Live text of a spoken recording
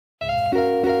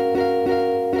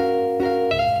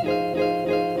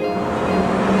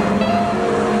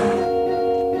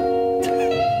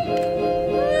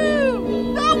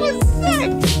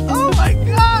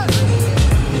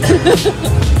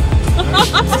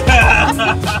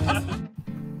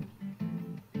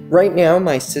Right now,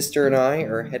 my sister and I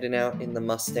are heading out in the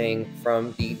Mustang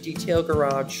from the Detail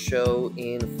Garage show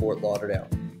in Fort Lauderdale.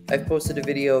 I've posted a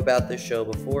video about this show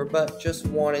before, but just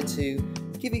wanted to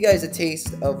give you guys a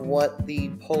taste of what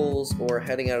the poles or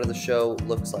heading out of the show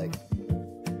looks like.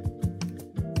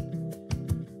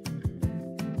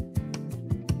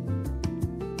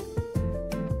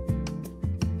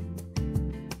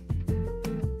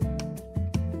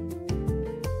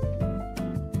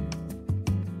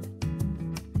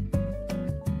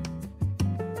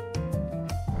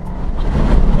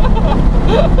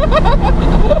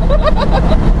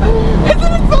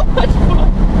 Isn't it so much fun?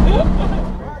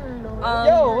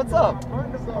 Yo, what's up?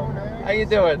 How you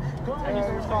doing?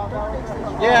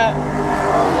 Yeah.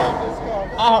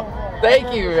 Oh,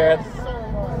 thank you, man.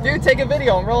 Dude, take a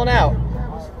video. I'm rolling out.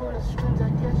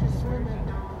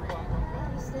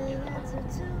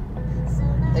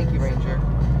 Thank you, Ranger.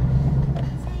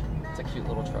 It's a cute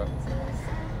little truck.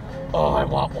 Oh, I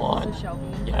want one.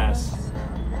 Yes.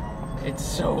 It's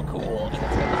so cool.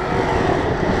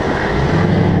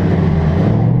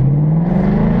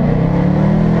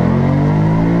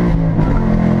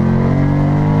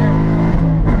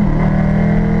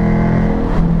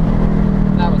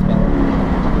 That was better.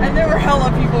 And there were hella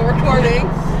people recording.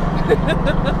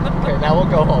 Okay, now we'll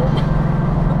go home.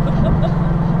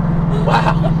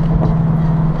 Wow.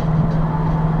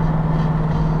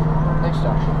 Nice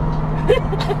job.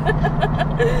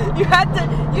 You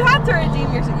had to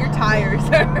redeem your tires,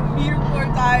 your poor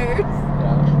tires.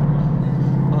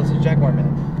 Yeah. Oh, it's a Jaguar, man.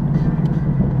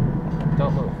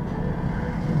 Don't move.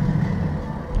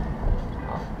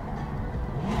 Oh.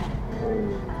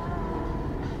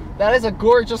 That is a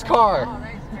gorgeous car.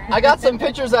 I got some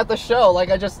pictures at the show. Like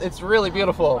it's really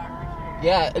beautiful.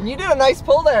 Yeah, and you did a nice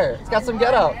pull there. It's got some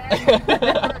get up.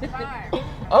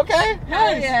 Okay.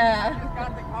 Hell Nice. yeah.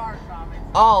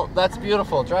 Oh, that's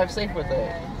beautiful. Drive safe with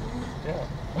it. Yeah.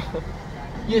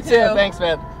 You too. Thanks,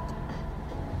 man.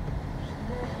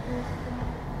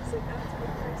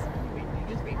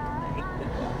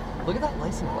 Look at that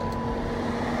license plate.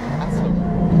 That's so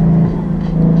cool.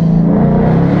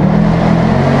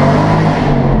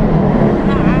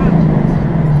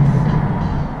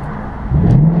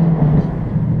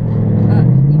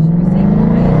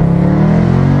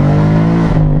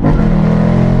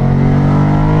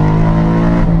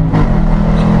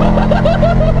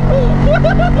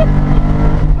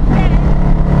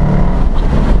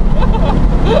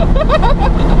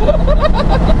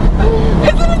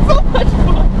 Isn't it so much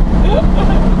fun?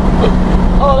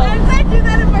 Oh, I do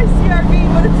that in my CRV,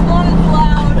 but it's not as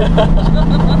loud.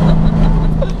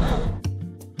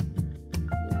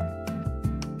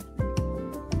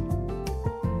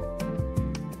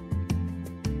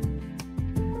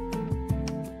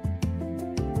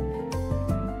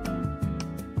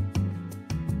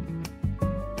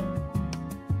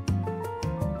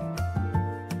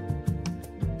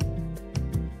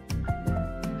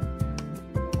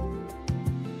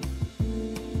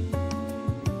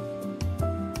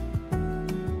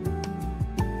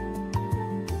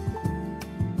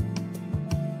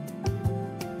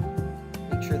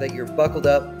 Make sure that you're buckled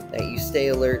up, that you stay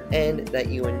alert, and that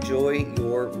you enjoy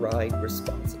your ride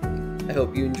responsibly. I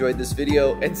hope you enjoyed this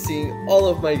video and seeing all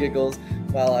of my giggles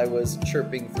while I was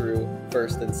chirping through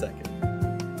first and second.